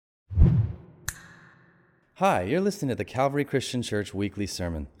Hi, you're listening to the Calvary Christian Church Weekly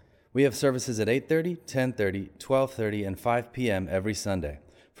Sermon. We have services at 8:30, 10:30, 12:30, and 5 p.m. every Sunday.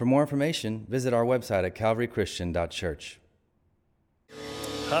 For more information, visit our website at calvarychristian.church.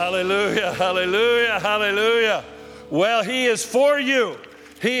 Hallelujah, hallelujah, hallelujah. Well, He is for you.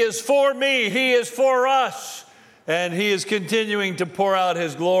 He is for me. He is for us. And He is continuing to pour out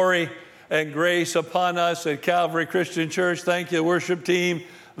His glory and grace upon us at Calvary Christian Church. Thank you, worship team.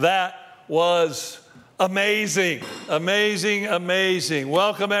 That was amazing, amazing, amazing.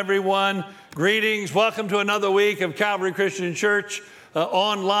 Welcome, everyone. Greetings. Welcome to another week of Calvary Christian Church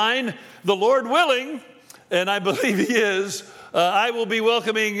online. The Lord willing, and I believe He is, I will be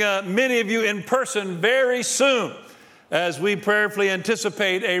welcoming many of you in person very soon as we prayerfully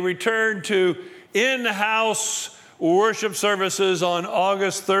anticipate a return to in-house worship services on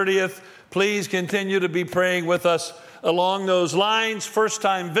August 30th. Please continue to be praying with us along those lines.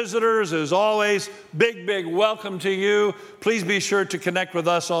 First-time visitors, as always, big welcome to you. Please be sure to connect with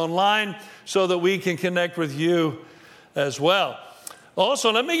us online so that we can connect with you as well.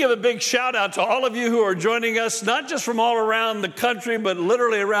 Also, let me give a big shout out to all of you who are joining us, not just from all around the country, but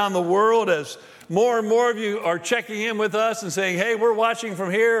literally around the world, as more and more of you are checking in with us and saying, hey, we're watching from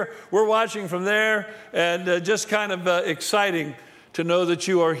here, we're watching from there, and just kind of exciting to know that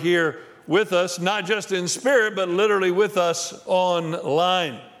you are here with us, not just in spirit, but literally with us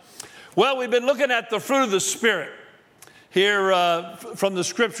online. Well, we've been looking at the fruit of the Spirit here from the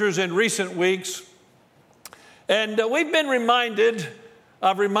Scriptures in recent weeks. And we've been reminded,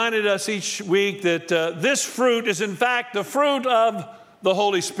 I've reminded us each week that this fruit is in fact the fruit of the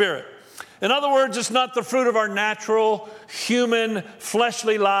Holy Spirit. In other words, it's not the fruit of our natural, human,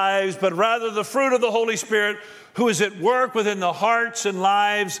 fleshly lives, but rather the fruit of the Holy Spirit who is at work within the hearts and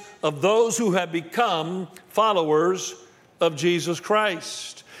lives of those who have become followers of Jesus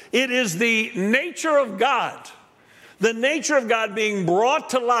Christ. It is the nature of God, the nature of God being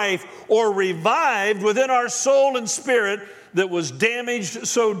brought to life or revived within our soul and spirit that was damaged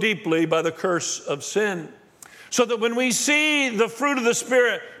so deeply by the curse of sin. So that when we see the fruit of the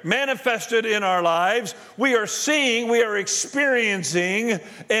Spirit manifested in our lives, we are seeing, we are experiencing,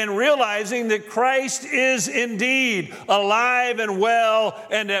 and realizing that Christ is indeed alive and well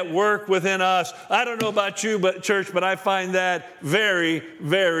and at work within us. I don't know about you, church, but I find that very,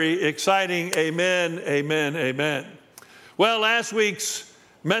 very exciting. Amen, amen, amen. Well, last week's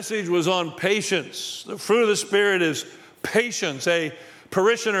message was on patience. The fruit of the Spirit is patience. A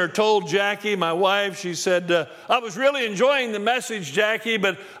parishioner told Jackie, my wife, she said, I was really enjoying the message, Jackie,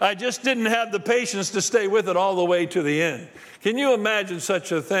 but I just didn't have the patience to stay with it all the way to the end. Can you imagine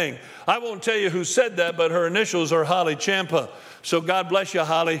such a thing? I won't tell you who said that, but her initials are Holly Champa. So God bless you,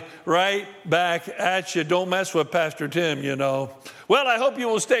 Holly. Right back at you. Don't mess with Pastor Tim, you know. Well, I hope you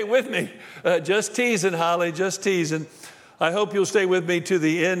will stay with me. Just teasing, Holly, just teasing. I hope you'll stay with me to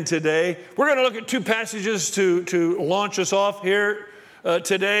the end today. We're going to look at two passages to launch us off here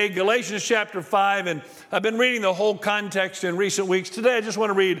today. Galatians chapter 5, and I've been reading the whole context in recent weeks. Today I just want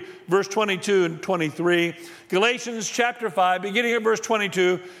to read verse 22 and 23. Galatians chapter 5, beginning at verse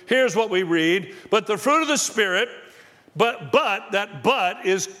 22, here's what we read. But the fruit of the Spirit, that but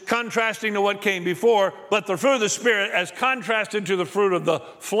is contrasting to what came before, but the fruit of the Spirit as contrasted to the fruit of the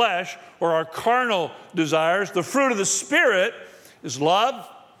flesh or our carnal desires. The fruit of the Spirit is love,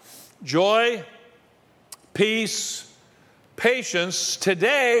 joy, peace, patience.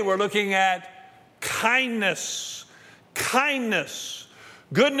 Today we're looking at kindness, goodness,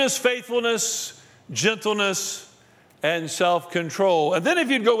 faithfulness, gentleness, and self-control. And then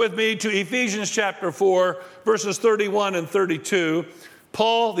if you'd go with me to Ephesians chapter 4, verses 31 and 32,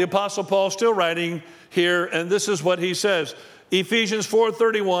 Paul, the Apostle Paul, still writing here, and this is what he says. Ephesians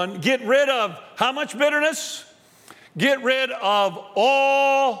 4:31, get rid of how much bitterness? Get rid of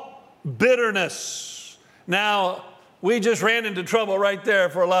all bitterness. Now, we just ran into trouble right there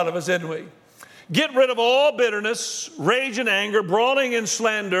for a lot of us, didn't we? Get rid of all bitterness, rage and anger, brawling and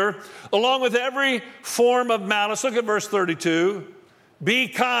slander, along with every form of malice. Look at verse 32. Be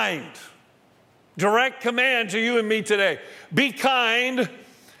kind. Direct command to you and me today. Be kind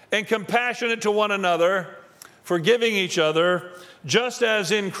and compassionate to one another, forgiving each other, just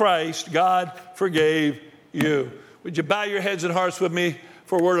as in Christ God forgave you. Would you bow your heads and hearts with me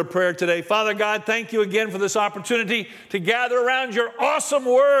for a word of prayer today? Father God, thank you again for this opportunity to gather around your awesome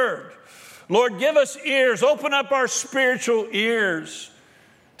word. Lord, give us ears. Open up our spiritual ears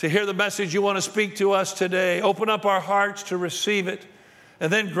to hear the message you want to speak to us today. Open up our hearts to receive it.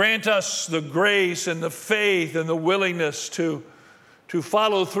 And then grant us the grace and the faith and the willingness to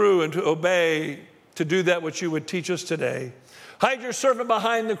follow through and to obey, to do that which you would teach us today. Hide your servant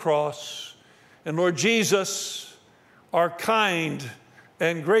behind the cross And Lord Jesus, our kind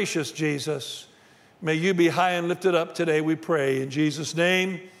and gracious Jesus, may you be high and lifted up today, we pray. In Jesus'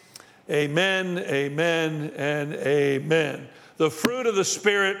 name, amen, amen, and amen. The fruit of the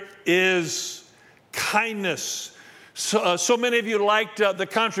Spirit is kindness. So many of you liked the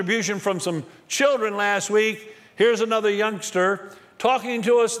contribution from some children last week. Here's another youngster talking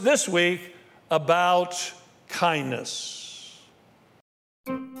to us this week about kindness.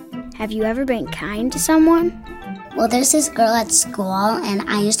 Have you ever been kind to someone? Well, there's this girl at school, and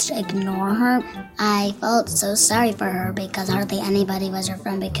I used to ignore her. I felt so sorry for her because hardly anybody was her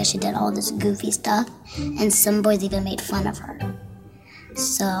friend because she did all this goofy stuff, and some boys even made fun of her.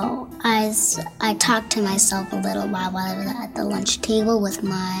 So I talked to myself a little while I was at the lunch table with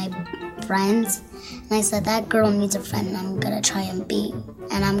my friends, and I said, that girl needs a friend, and I'm going to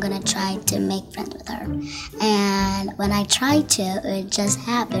try to make friends with her. And when I tried to, it just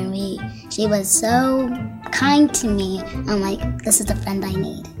happened. She was so kind to me. I'm like, this is the friend I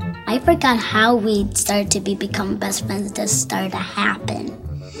need. I forgot how we started to become best friends. It just started to happen.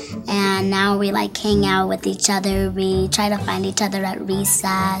 And now we hang out with each other. We try to find each other at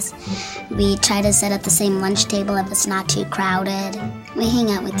recess. We try to sit at the same lunch table if it's not too crowded. We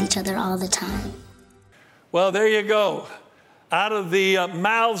hang out with each other all the time. Well, there you go. Out of the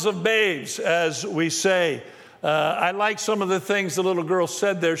mouths of babes, as we say. I like some of the things the little girl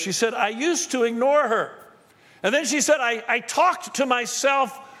said there. She said, I used to ignore her. And then she said, I talked to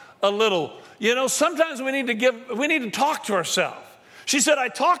myself a little. You know, sometimes we need to talk to ourselves. She said, I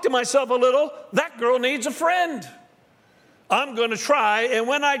talked to myself a little. That girl needs a friend. I'm going to try. And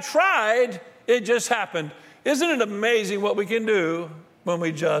when I tried, it just happened. Isn't it amazing what we can do when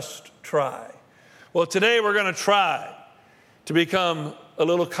we just try? Well, today we're going to try to become a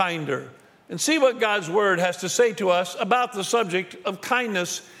little kinder and see what God's Word has to say to us about the subject of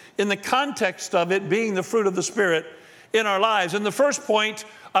kindness in the context of it being the fruit of the Spirit in our lives. And the first point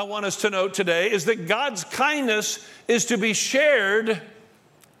I want us to note today is that God's kindness is to be shared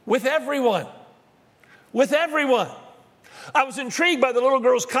with everyone. With everyone. I was intrigued by the little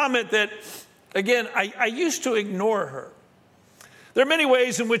girl's comment that, again, I used to ignore her. There are many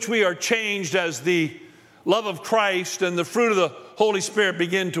ways in which we are changed as the love of Christ and the fruit of the Holy Spirit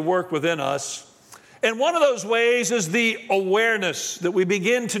begin to work within us. And one of those ways is the awareness that we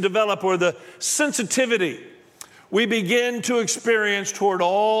begin to develop, or the sensitivity we begin to experience toward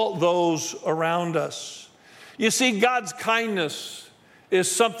all those around us. You see, God's kindness is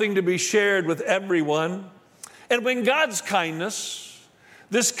something to be shared with everyone. And when God's kindness,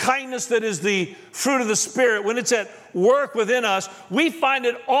 this kindness that is the fruit of the Spirit, when it's at work within us, we find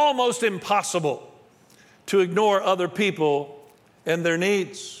it almost impossible to ignore other people and their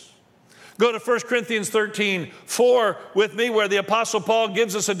needs. Go to 1 Corinthians 13:4 with me, where the Apostle Paul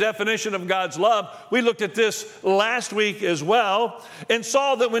gives us a definition of God's love. We looked at this last week as well and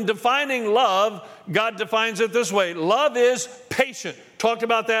saw that when defining love, God defines it this way. Love is patient. Talked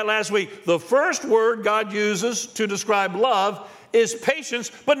about that last week. The first word God uses to describe love is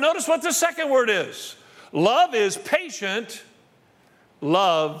patience. But notice what the second word is. Love is patient.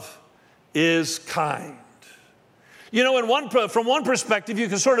 Love is kind. You know, from one perspective, you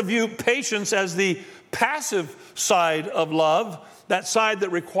can sort of view patience as the passive side of love, that side that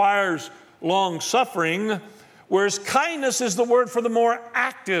requires long suffering, whereas kindness is the word for the more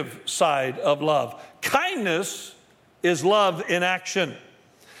active side of love. Kindness is love in action.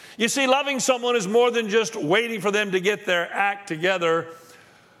 You see, loving someone is more than just waiting for them to get their act together.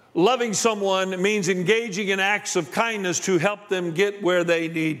 Loving someone means engaging in acts of kindness to help them get where they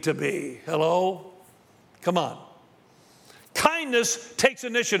need to be. Hello? Come on. Kindness takes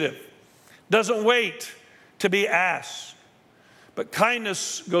initiative, doesn't wait to be asked. But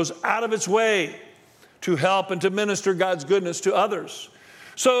kindness goes out of its way to help and to minister God's goodness to others.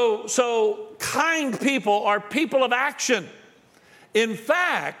 So kind people are people of action. In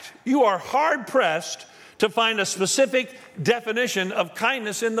fact, you are hard-pressed to find a specific definition of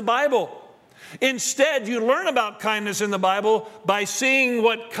kindness in the Bible. Instead, you learn about kindness in the Bible by seeing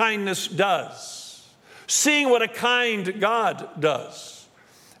what kindness does. Seeing what a kind God does,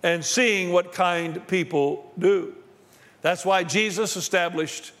 and seeing what kind people do. That's why Jesus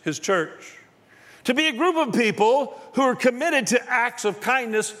established his church. To be a group of people who are committed to acts of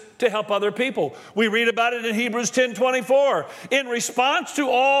kindness to help other people. We read about it in Hebrews 10:24. In response to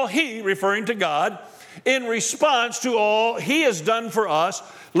all he, referring to God, in response to all he has done for us,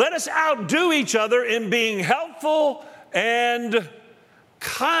 let us outdo each other in being helpful and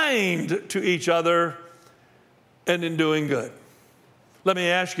kind to each other, and in doing good. Let me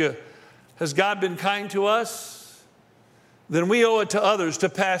ask you, has God been kind to us? then we owe it to others to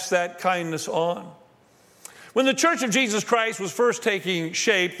pass that kindness on. When the Church of Jesus Christ was first taking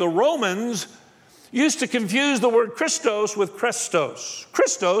shape, the Romans used to confuse the word Christos with Christos.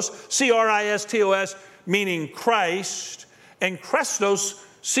 Christos, C-R-I-S-T-O-S, meaning Christ, and Christos,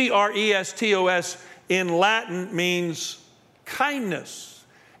 C-R-E-S-T-O-S, in Latin means kindness.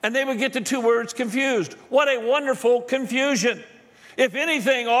 And they would get the two words confused. What a wonderful confusion. If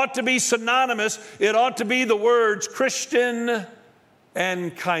anything ought to be synonymous, it ought to be the words Christian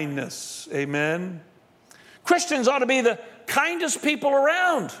and kindness. Amen. Christians ought to be the kindest people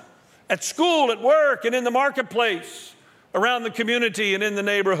around, at school, at work, and in the marketplace, around the community and in the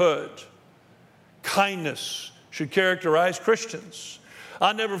neighborhood. Kindness should characterize Christians.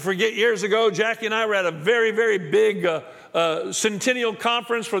 I'll never forget, years ago, Jackie and I were at a very, very big centennial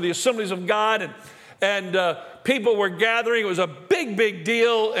conference for the Assemblies of God, and people were gathering. It was a big, big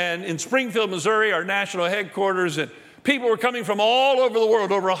deal, and in Springfield, Missouri, our national headquarters, and people were coming from all over the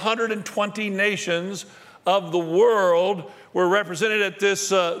world. Over 120 nations of the world were represented at this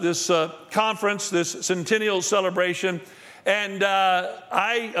conference, this centennial celebration. And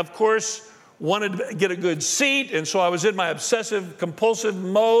I, of course, wanted to get a good seat, and so I was in my obsessive-compulsive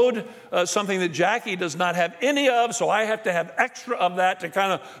mode, something that Jackie does not have any of, so I have to have extra of that to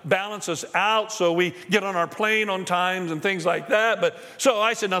kind of balance us out so we get on our plane on times and things like that. But so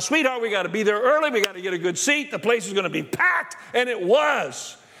I said, now, sweetheart, we got to be there early. We got to get a good seat. The place is going to be packed, and it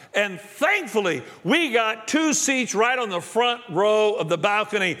was. And thankfully, we got 2 seats right on the front row of the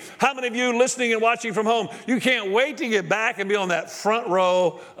balcony. How many of you listening and watching from home, you can't wait to get back and be on that front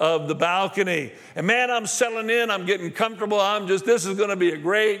row of the balcony? And man, I'm settling in. I'm getting comfortable. This is going to be a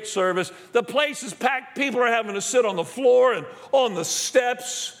great service. The place is packed. People are having to sit on the floor and on the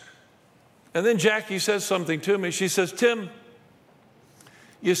steps. And then Jackie says something to me. She says, Tim,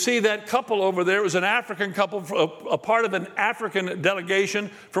 you see that couple over there, it was an African couple, a part of an African delegation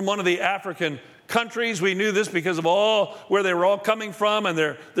from one of the African countries. We knew this because of where they were all coming from and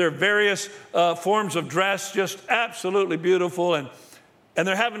their various forms of dress, just absolutely beautiful. And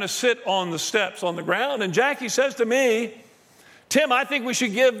they're having to sit on the steps, on the ground. And Jackie says to me, Tim, I think we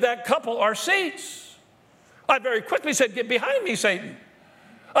should give that couple our seats. I very quickly said, get behind me, Satan.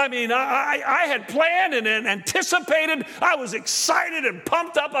 I mean, I had planned and anticipated. I was excited and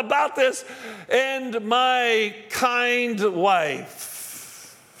pumped up about this. And my kind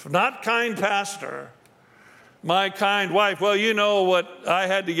wife, not kind pastor, my kind wife, well, you know what, I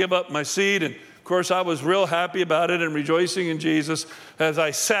had to give up my seat. And of course, I was real happy about it and rejoicing in Jesus as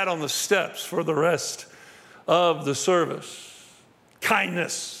I sat on the steps for the rest of the service.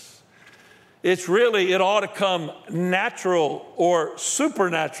 Kindness. It ought to come natural or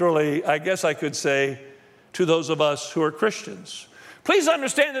supernaturally, I guess I could say, to those of us who are Christians. Please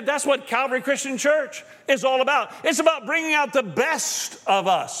understand that that's what Calvary Christian Church is all about. It's about bringing out the best of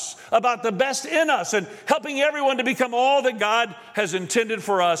us, about the best in us, and helping everyone to become all that God has intended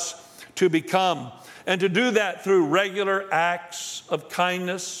for us to become. And to do that through regular acts of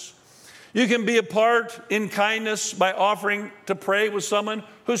kindness. You can be a part in kindness by offering to pray with someone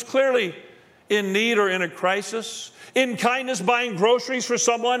who's clearly in need or in a crisis. In kindness, buying groceries for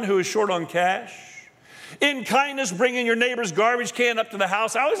someone who is short on cash. In kindness, bringing your neighbor's garbage can up to the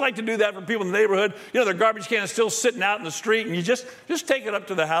house. I always like to do that for people in the neighborhood. You know, their garbage can is still sitting out in the street, and you just take it up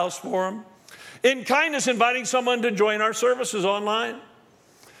to the house for them. In kindness, inviting someone to join our services online.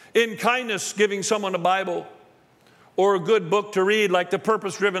 In kindness, giving someone a Bible or a good book to read, like The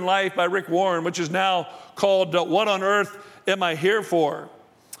Purpose-Driven Life by Rick Warren, which is now called What on Earth Am I Here For?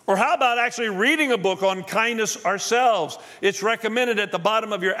 Or how about actually reading a book on kindness ourselves? It's recommended at the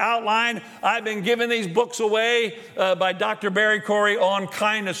bottom of your outline. I've been giving these books away by Dr. Barry Corey on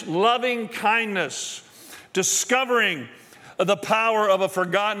kindness, loving kindness, discovering the power of a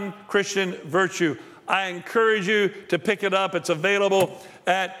forgotten Christian virtue. I encourage you to pick it up. It's available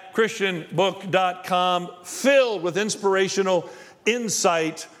at christianbook.com, filled with inspirational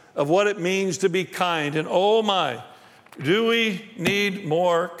insight of what it means to be kind. And oh my, do we need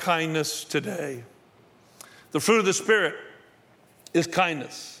more kindness today? The fruit of the Spirit is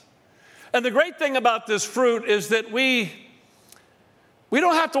kindness. And the great thing about this fruit is that we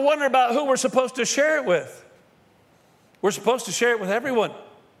don't have to wonder about who we're supposed to share it with. We're supposed to share it with everyone.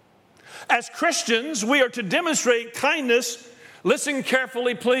 As Christians, we are to demonstrate kindness. Listen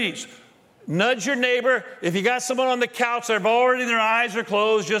carefully, please. Nudge your neighbor. If you got someone on the couch, their eyes are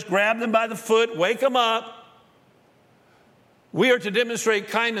closed, just grab them by the foot, wake them up. We are to demonstrate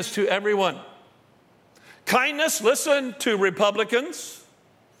kindness to everyone. Kindness, listen, to Republicans,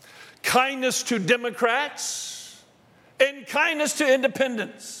 kindness to Democrats, and kindness to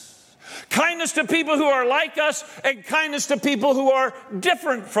independents. Kindness to people who are like us, and kindness to people who are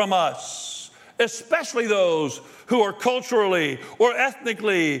different from us, especially those who are culturally or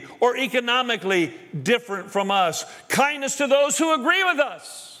ethnically or economically different from us. Kindness to those who agree with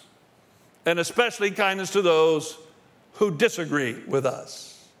us, and especially kindness to those who disagree with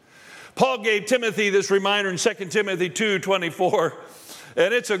us. Paul gave Timothy this reminder in 2 Timothy 2:24.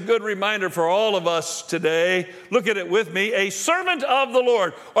 And it's a good reminder for all of us today. Look at it with me. A servant of the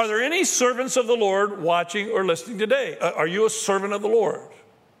Lord. Are there any servants of the Lord watching or listening today? Are you a servant of the Lord?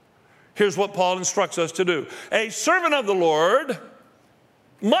 Here's what Paul instructs us to do. A servant of the Lord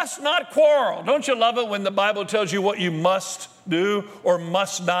must not quarrel. Don't you love it when the Bible tells you what you must do or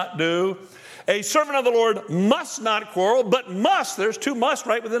must not do? A servant of the Lord must not quarrel, but must, there's two must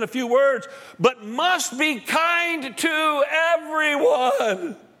right within a few words, but must be kind to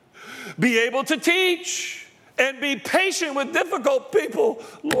everyone, be able to teach, and be patient with difficult people.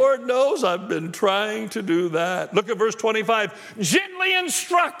 Lord knows I've been trying to do that. Look at verse 25. Gently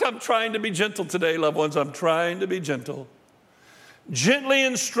instruct. I'm trying to be gentle today, loved ones. I'm trying to be gentle. Gently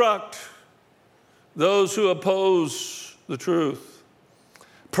instruct those who oppose the truth.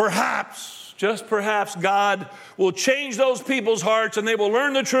 Perhaps, just perhaps, God will change those people's hearts and they will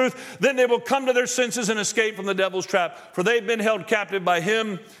learn the truth. Then they will come to their senses and escape from the devil's trap, for they've been held captive by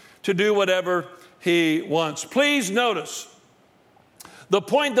him to do whatever he wants. Please notice the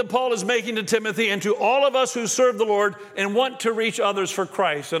point that Paul is making to Timothy and to all of us who serve the Lord and want to reach others for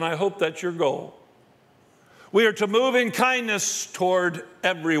Christ, and I hope that's your goal. We are to move in kindness toward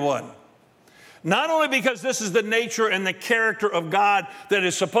everyone. Not only because this is the nature and the character of God that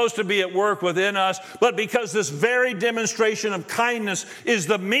is supposed to be at work within us, but because this very demonstration of kindness is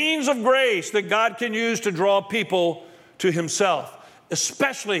the means of grace that God can use to draw people to himself,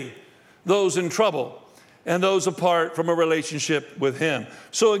 especially those in trouble and those apart from a relationship with him.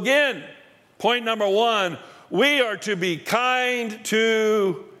 So again, point number one, we are to be kind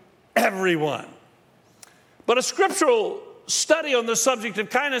to everyone. But a scriptural study on the subject of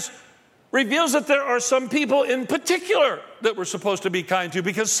kindness reveals that there are some people in particular that we're supposed to be kind to,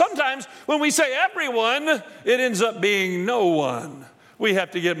 because sometimes when we say everyone, it ends up being no one. We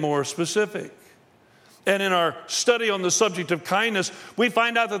have to get more specific. And in our study on the subject of kindness, we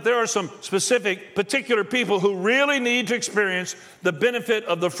find out that there are some specific, particular people who really need to experience the benefit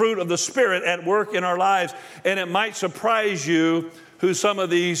of the fruit of the Spirit at work in our lives. And it might surprise you who some of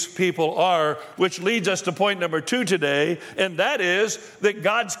these people are, which leads us to point number 2 today, and that is that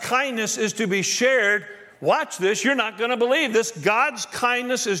God's kindness is to be shared. Watch this, you're not going to believe this. God's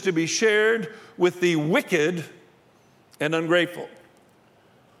kindness is to be shared with the wicked and ungrateful.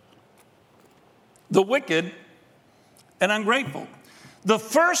 The wicked and ungrateful. The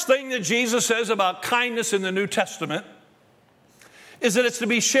first thing that Jesus says about kindness in the New Testament is that it's to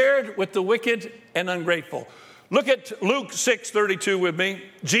be shared with the wicked and ungrateful. Look at Luke 6:32 with me.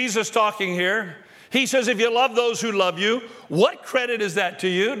 Jesus talking here. He says, if you love those who love you, what credit is that to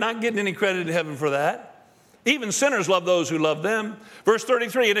you? Not getting any credit in heaven for that. Even sinners love those who love them. Verse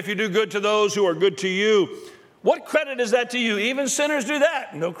 33, and if you do good to those who are good to you, what credit is that to you? Even sinners do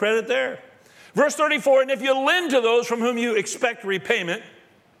that. No credit there. Verse 34, and if you lend to those from whom you expect repayment,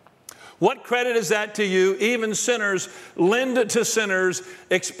 what credit is that to you? Even sinners lend to sinners,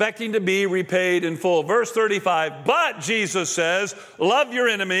 expecting to be repaid in full. Verse 35, but Jesus says, love your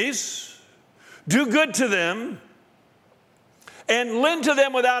enemies, do good to them, and lend to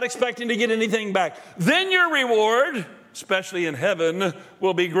them without expecting to get anything back. Then your reward, especially in heaven,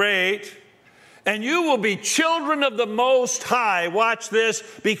 will be great, and you will be children of the Most High. Watch this,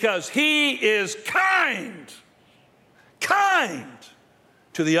 because he is kind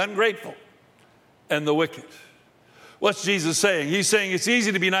to the ungrateful and the wicked. What's Jesus saying? He's saying it's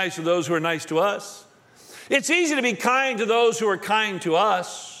easy to be nice to those who are nice to us. It's easy to be kind to those who are kind to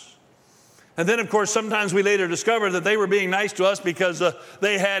us. And then, of course, sometimes we later discover that they were being nice to us because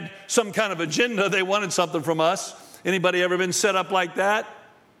they had some kind of agenda. They wanted something from us. Anybody ever been set up like that?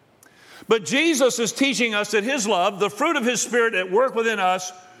 But Jesus is teaching us that his love, the fruit of his Spirit at work within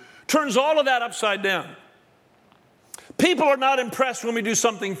us, turns all of that upside down. People are not impressed when we do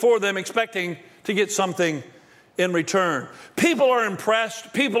something for them, expecting to get something in return. People are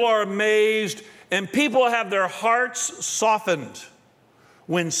impressed, people are amazed, and people have their hearts softened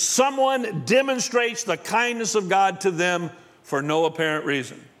when someone demonstrates the kindness of God to them for no apparent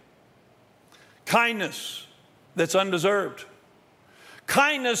reason. Kindness that's undeserved.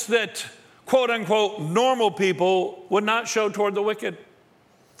 Kindness that, quote unquote, normal people would not show toward the wicked.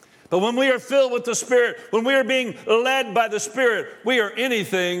 But when we are filled with the Spirit, when we are being led by the Spirit, we are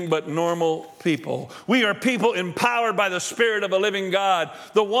anything but normal people. We are people empowered by the Spirit of a living God,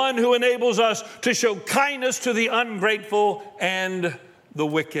 the one who enables us to show kindness to the ungrateful and the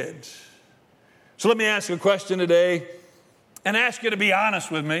wicked. So let me ask you a question today and ask you to be honest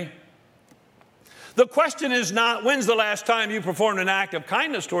with me. The question is not, when's the last time you performed an act of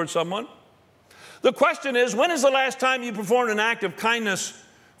kindness towards someone? The question is, when is the last time you performed an act of kindness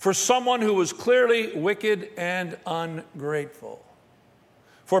for someone who was clearly wicked and ungrateful?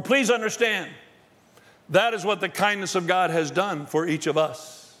 For please understand, that is what the kindness of God has done for each of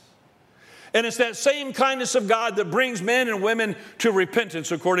us. And it's that same kindness of God that brings men and women to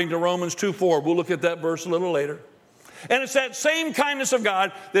repentance, according to Romans 2:4. We'll look at that verse a little later. And it's that same kindness of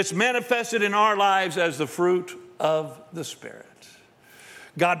God that's manifested in our lives as the fruit of the Spirit.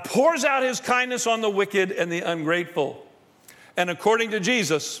 God pours out his kindness on the wicked and the ungrateful. And according to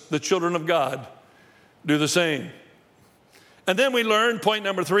Jesus, the children of God do the same. And then we learn, point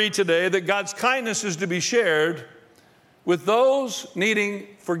number 3 today, that God's kindness is to be shared with those needing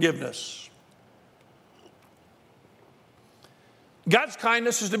forgiveness. God's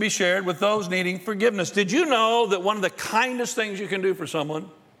kindness is to be shared with those needing forgiveness. Did you know that one of the kindest things you can do for someone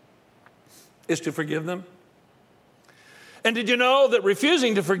is to forgive them? And did you know that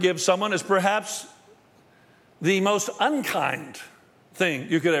refusing to forgive someone is perhaps the most unkind thing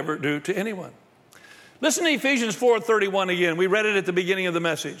you could ever do to anyone? Listen to Ephesians 4:31 again. We read it at the beginning of the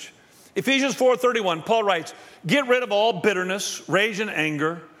message. Ephesians 4:31, Paul writes, "Get rid of all bitterness, rage and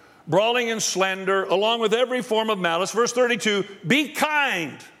anger, brawling and slander, along with every form of malice." Verse 32, "Be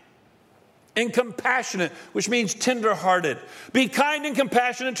kind and compassionate," which means tender-hearted. "Be kind and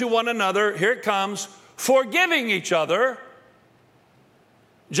compassionate to one another," here it comes, "forgiving each other,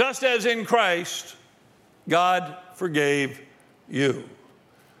 just as in Christ God forgave you."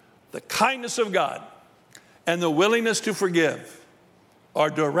 The kindness of God and the willingness to forgive are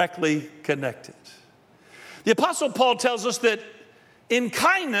directly connected. The Apostle Paul tells us that in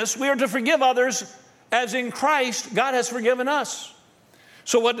kindness we are to forgive others as in Christ God has forgiven us.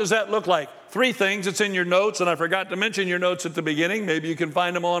 So what does that look like? 3 things. It's in your notes, and I forgot to mention your notes at the beginning. Maybe you can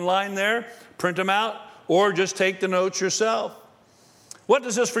find them online there, print them out, or just take the notes yourself. What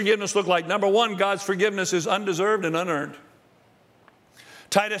does this forgiveness look like? Number 1, God's forgiveness is undeserved and unearned.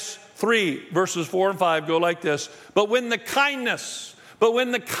 Titus 3, verses 4 and 5 go like this. But when the kindness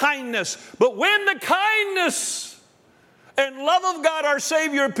and love of God our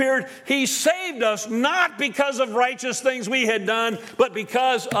Savior appeared, he saved us not because of righteous things we had done, but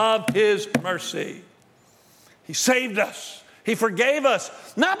because of his mercy. He saved us. He forgave us,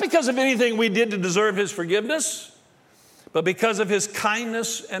 not because of anything we did to deserve his forgiveness, but because of his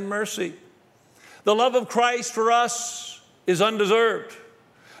kindness and mercy. The love of Christ for us is undeserved.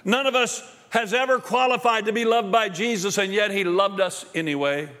 None of us has ever qualified to be loved by Jesus, and yet he loved us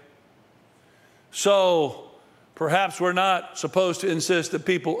anyway. So perhaps we're not supposed to insist that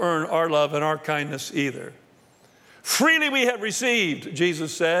people earn our love and our kindness either. Freely we have received,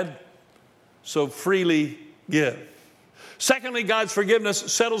 Jesus said, so freely give. Secondly, God's forgiveness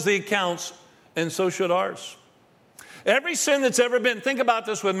settles the accounts, and so should ours. Every sin that's ever been, think about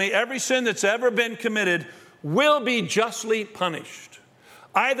this with me, every sin that's ever been committed will be justly punished,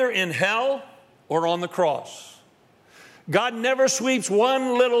 either in hell or on the cross. God never sweeps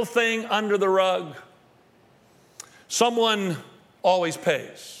one little thing under the rug. Someone always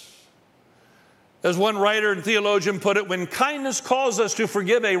pays. As one writer and theologian put it, when kindness calls us to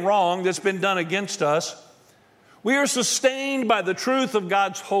forgive a wrong that's been done against us, we are sustained by the truth of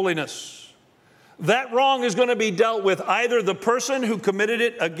God's holiness. That wrong is going to be dealt with. Either the person who committed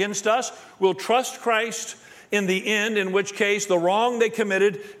it against us will trust Christ in the end, in which case the wrong they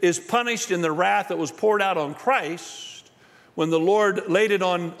committed is punished in the wrath that was poured out on Christ when the Lord laid it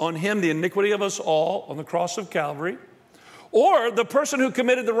on him, the iniquity of us all, on the cross of Calvary. Or the person who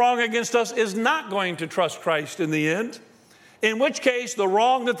committed the wrong against us is not going to trust Christ in the end, in which case the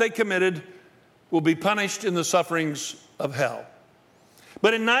wrong that they committed will be punished in the sufferings of hell.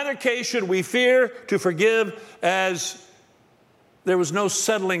 But in neither case should we fear to forgive, as there was no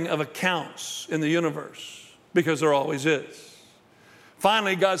settling of accounts in the universe, because there always is.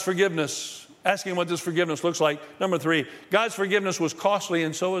 Finally, God's forgiveness, asking what this forgiveness looks like. Number 3, God's forgiveness was costly,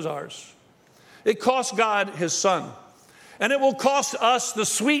 and so is ours. It cost God his Son. And it will cost us the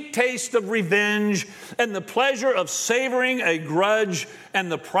sweet taste of revenge and the pleasure of savoring a grudge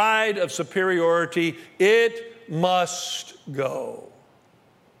and the pride of superiority. It must go.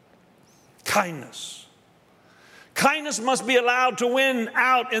 Kindness. Kindness must be allowed to win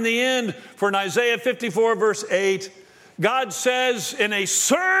out in the end. For in Isaiah 54, verse 8, God says in a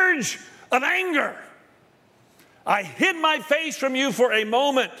surge of anger, I hid my face from you for a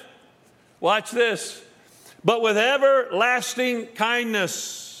moment. Watch this. But with everlasting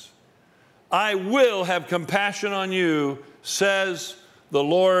kindness, I will have compassion on you, says the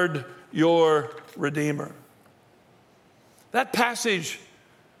Lord your Redeemer. That passage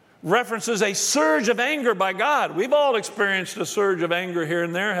references a surge of anger by God. We've all experienced a surge of anger here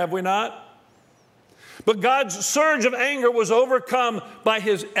and there, have we not? But God's surge of anger was overcome by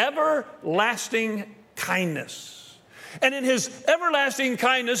his everlasting kindness. And in his everlasting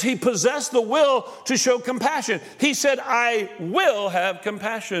kindness, he possessed the will to show compassion. He said, I will have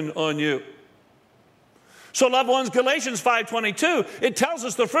compassion on you. So loved ones, Galatians 5:22, it tells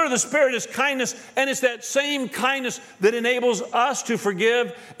us the fruit of the Spirit is kindness, and it's that same kindness that enables us to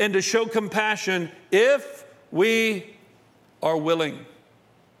forgive and to show compassion if we are willing.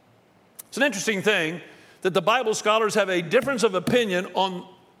 It's an interesting thing that the Bible scholars have a difference of opinion on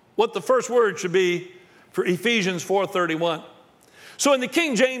what the first word should be for Ephesians 4:31. So in the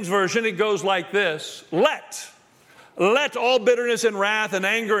King James Version, it goes like this: let all bitterness and wrath and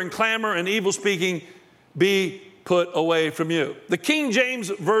anger and clamor and evil speaking be put away from you. The King James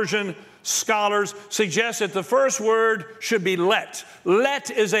Version scholars suggest that the first word should be let. Let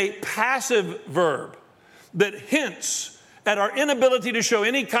is a passive verb that hints at our inability to show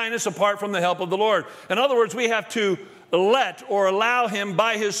any kindness apart from the help of the Lord. In other words, we have to let or allow him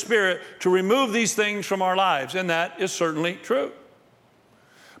by his Spirit to remove these things from our lives, and that is certainly true.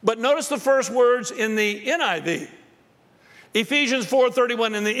 But notice the first words in the NIV. Ephesians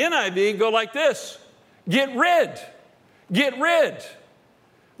 4:31 in the NIV go like this: get rid. Get rid.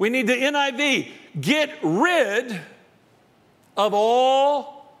 We need the NIV. Get rid of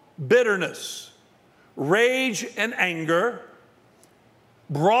all bitterness, rage and anger,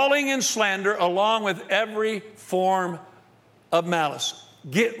 brawling and slander, along with every form of malice.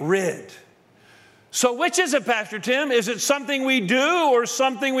 Get rid. So which is it, Pastor Tim? Is it something we do or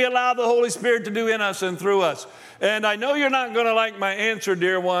something we allow the Holy Spirit to do in us and through us? And I know you're not going to like my answer,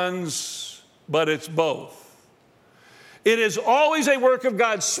 dear ones, but it's both. It is always a work of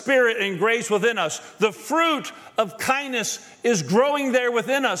God's Spirit and grace within us. The fruit of kindness is growing there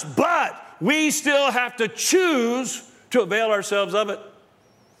within us, but we still have to choose to avail ourselves of it.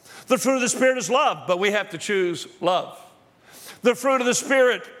 The fruit of the Spirit is love, but we have to choose love. The fruit of the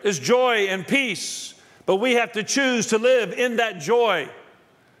Spirit is joy and peace, but we have to choose to live in that joy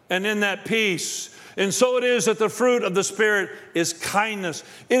and in that peace. And so it is that the fruit of the Spirit is kindness.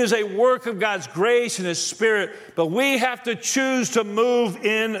 It is a work of God's grace and his Spirit, but we have to choose to move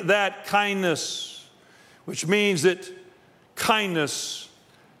in that kindness, which means that kindness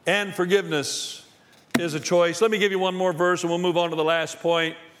and forgiveness is a choice. Let me give you one more verse and we'll move on to the last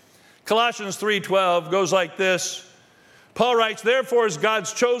point. Colossians 3:12 goes like this. Paul writes, therefore, as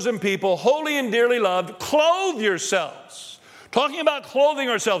God's chosen people, holy and dearly loved, clothe yourselves. Talking about clothing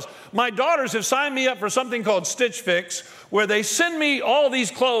ourselves. My daughters have signed me up for something called Stitch Fix, where they send me all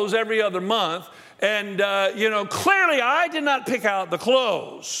these clothes every other month. And, clearly I did not pick out the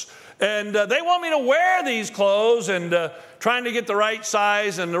clothes. And they want me to wear these clothes and trying to get the right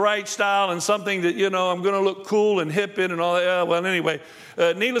size and the right style and something that, I'm going to look cool and hip in and all that. Well, anyway,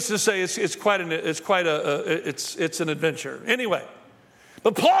 needless to say, it's an adventure. Anyway,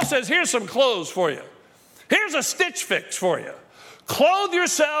 but Paul says, here's some clothes for you. Here's a Stitch Fix for you. Clothe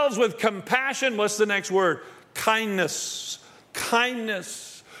yourselves with compassion. What's the next word? Kindness.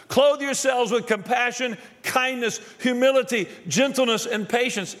 Kindness. Clothe yourselves with compassion, kindness, humility, gentleness, and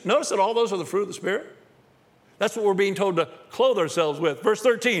patience. Notice that all those are the fruit of the Spirit. That's what we're being told to clothe ourselves with. Verse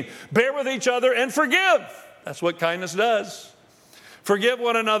 13, bear with each other and forgive. That's what kindness does. Forgive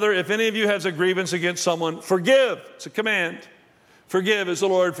one another. If any of you has a grievance against someone, forgive. It's a command. Forgive as the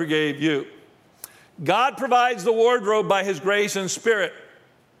Lord forgave you. God provides the wardrobe by his grace and Spirit.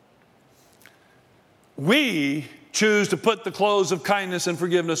 We choose to put the clothes of kindness and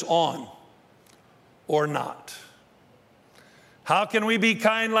forgiveness on or not. How can we be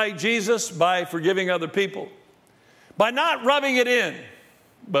kind like Jesus? By forgiving other people. By not rubbing it in,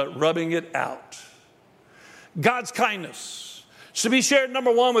 but rubbing it out. God's kindness should be shared,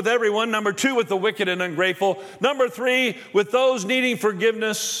 number one, with everyone. Number two, with the wicked and ungrateful. Number three, with those needing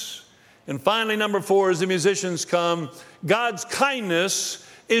forgiveness. And finally, number four, as the musicians come, God's kindness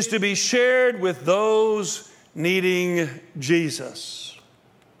is to be shared with those needing Jesus.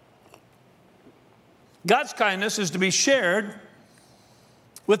 God's kindness is to be shared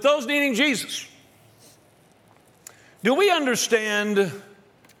with those needing Jesus. Do we understand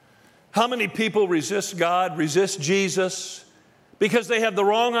how many people resist God, resist Jesus, because they have the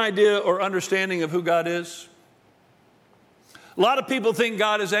wrong idea or understanding of who God is? A lot of people think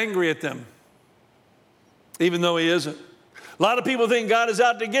God is angry at them, even though he isn't. A lot of people think God is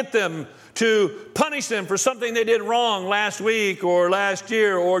out to get them, to punish them for something they did wrong last week or last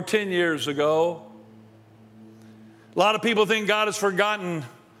year or 10 years ago. A lot of people think God has forgotten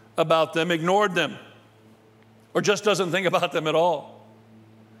about them, ignored them, or just doesn't think about them at all.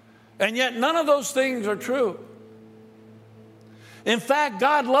 And yet none of those things are true. In fact,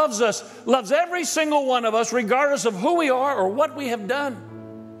 God loves us, loves every single one of us, regardless of who we are or what we have done.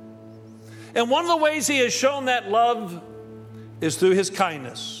 And one of the ways he has shown that love is through his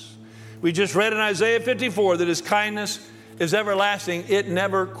kindness. We just read in Isaiah 54 that his kindness is everlasting. It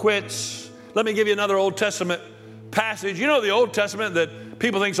never quits. Let me give you another Old Testament passage. You know the Old Testament that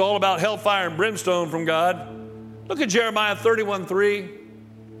people think is all about hellfire and brimstone from God. Look at Jeremiah 31:3.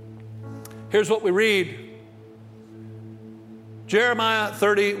 Here's what we read. Jeremiah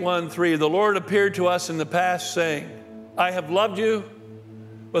 31:3. The Lord appeared to us in the past saying, I have loved you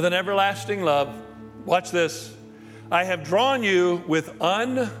with an everlasting love. Watch this. I have drawn you with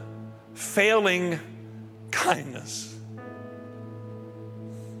unfailing kindness.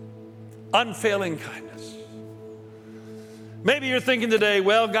 Unfailing kindness. Maybe you're thinking today,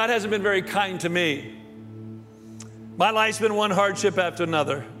 well, God hasn't been very kind to me. My life's been one hardship after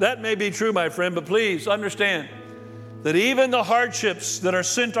another. That may be true, my friend, but please understand that even the hardships that are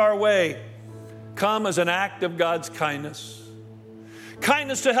sent our way come as an act of God's kindness.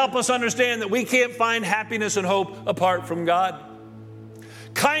 Kindness to help us understand that we can't find happiness and hope apart from God.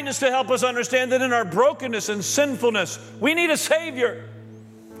 Kindness to help us understand that in our brokenness and sinfulness, we need a Savior.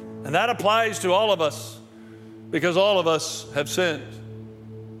 And that applies to all of us because all of us have sinned.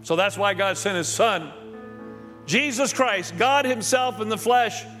 So that's why God sent his Son, Jesus Christ, God himself in the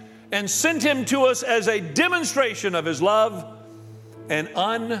flesh, and sent him to us as a demonstration of his love and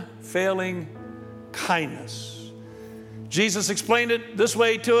unfailing kindness. Jesus explained it this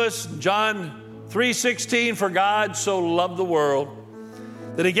way to us, John 3:16, for God so loved the world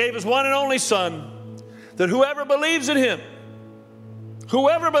that he gave his one and only Son, that whoever believes in him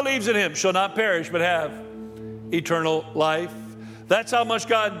shall not perish but have eternal life. That's how much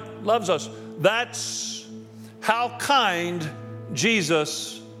God loves us. That's how kind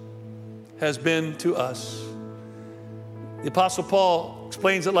Jesus has been to us. The Apostle Paul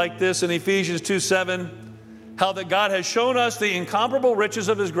explains it like this in Ephesians 2:7, how that God has shown us the incomparable riches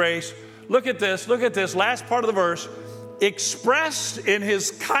of his grace. Look at this, last part of the verse, expressed in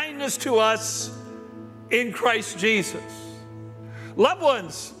his kindness to us in Christ Jesus. Loved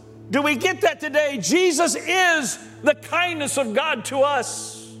ones, do we get that today? Jesus is the kindness of God to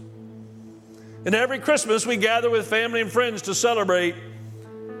us. And every Christmas we gather with family and friends to celebrate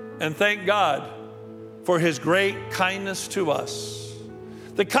and thank God for his great kindness to us.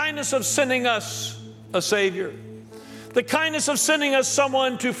 The kindness of sending us a Savior. The kindness of sending us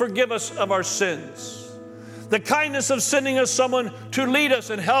someone to forgive us of our sins. The kindness of sending us someone to lead us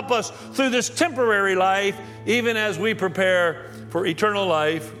and help us through this temporary life, even as we prepare for eternal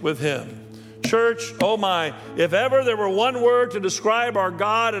life with him. Church, oh my, if ever there were one word to describe our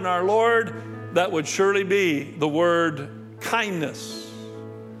God and our Lord, that would surely be the word kindness.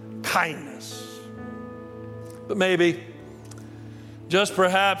 Kindness. But maybe, just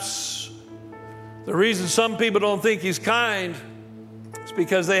perhaps, the reason some people don't think he's kind is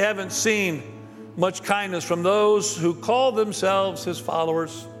because they haven't seen much kindness from those who call themselves his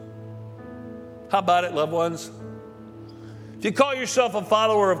followers. How about it, loved ones? If you call yourself a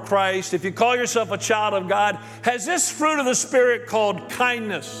follower of Christ, if you call yourself a child of God, has this fruit of the Spirit called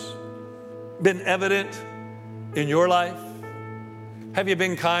kindness been evident in your life? Have you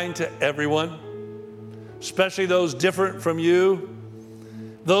been kind to everyone, especially those different from you,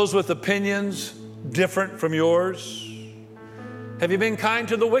 those with opinions different from yours? Have you been kind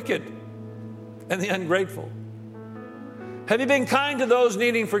to the wicked and the ungrateful? Have you been kind to those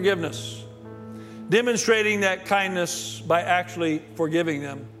needing forgiveness, demonstrating that kindness by actually forgiving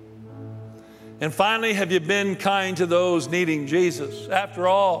them? And finally, have you been kind to those needing Jesus? After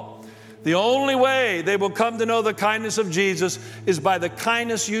all, the only way they will come to know the kindness of Jesus is by the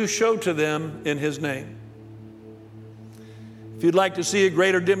kindness you show to them in his name. If you'd like to see a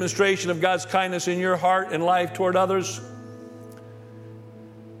greater demonstration of God's kindness in your heart and life toward others,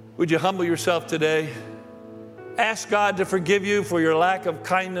 would you humble yourself today? Ask God to forgive you for your lack of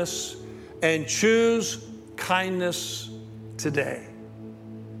kindness and choose kindness today.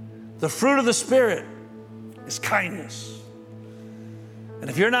 The fruit of the Spirit is kindness. And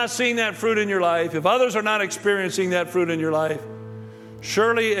if you're not seeing that fruit in your life, if others are not experiencing that fruit in your life,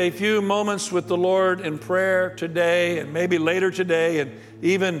 surely a few moments with the Lord in prayer today and maybe later today and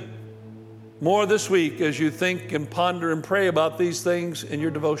even more this week as you think and ponder and pray about these things in your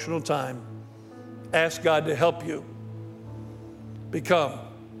devotional time. Ask God to help you become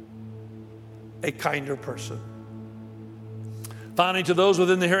a kinder person. Finally, to those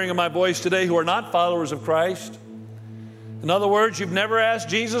within the hearing of my voice today who are not followers of Christ, in other words, you've never asked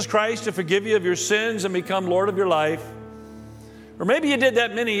Jesus Christ to forgive you of your sins and become Lord of your life. Or maybe you did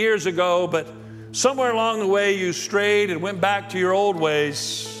that many years ago, but somewhere along the way you strayed and went back to your old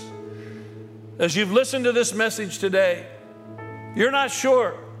ways. As you've listened to this message today, you're not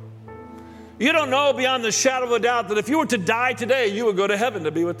sure. You don't know beyond the shadow of a doubt that if you were to die today, you would go to heaven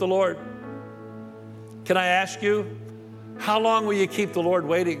to be with the Lord. Can I ask you, how long will you keep the Lord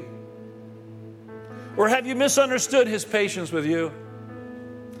waiting? Or have you misunderstood His patience with you?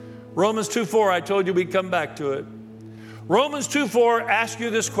 Romans 2:4, I told you we'd come back to it. Romans 2:4 asks you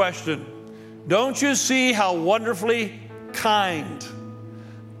this question. Don't you see how wonderfully kind,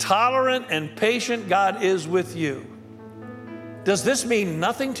 tolerant, and patient God is with you? Does this mean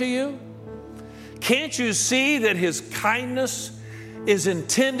nothing to you? Can't you see that His kindness is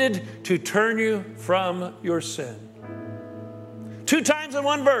intended to turn you from your sin? 2 times in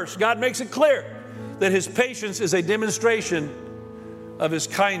one verse, God makes it clear that His patience is a demonstration of His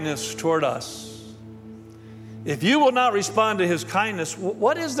kindness toward us. If you will not respond to His kindness,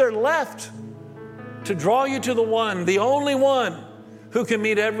 what is there left to draw you to the one, the only one, who can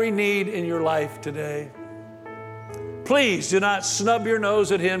meet every need in your life today? Please do not snub your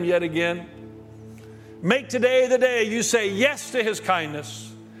nose at Him yet again. Make today the day you say yes to His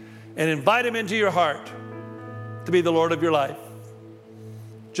kindness and invite Him into your heart to be the Lord of your life.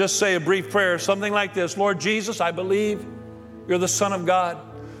 Just say a brief prayer, something like this. Lord Jesus, I believe You're the Son of God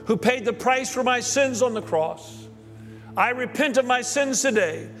who paid the price for my sins on the cross. I repent of my sins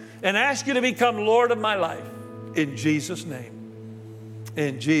today and ask You to become Lord of my life. In Jesus' name.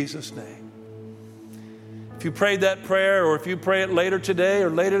 In Jesus' name. If you prayed that prayer, or if you pray it later today or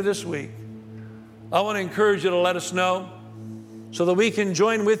later this week, I want to encourage you to let us know so that we can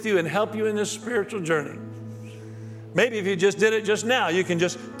join with you and help you in this spiritual journey. Maybe if you just did it just now, you can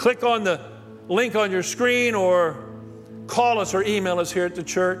just click on the link on your screen or call us or email us here at the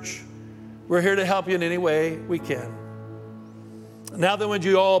church. We're here to help you in any way we can. Now then, would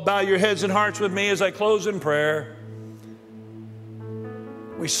you all bow your heads and hearts with me as I close in prayer?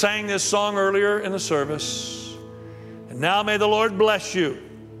 We sang this song earlier in the service. And now may the Lord bless you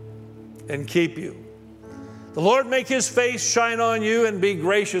and keep you. The Lord make His face shine on you and be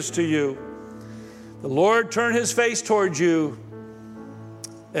gracious to you. The Lord turn His face towards you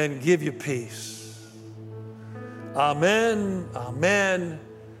and give you peace. Amen, amen,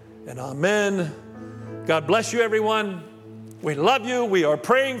 and amen. God bless you, everyone. We love you. We are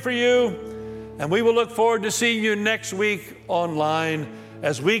praying for you. And we will look forward to seeing you next week online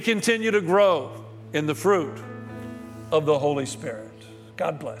as we continue to grow in the fruit of the Holy Spirit.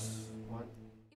 God bless.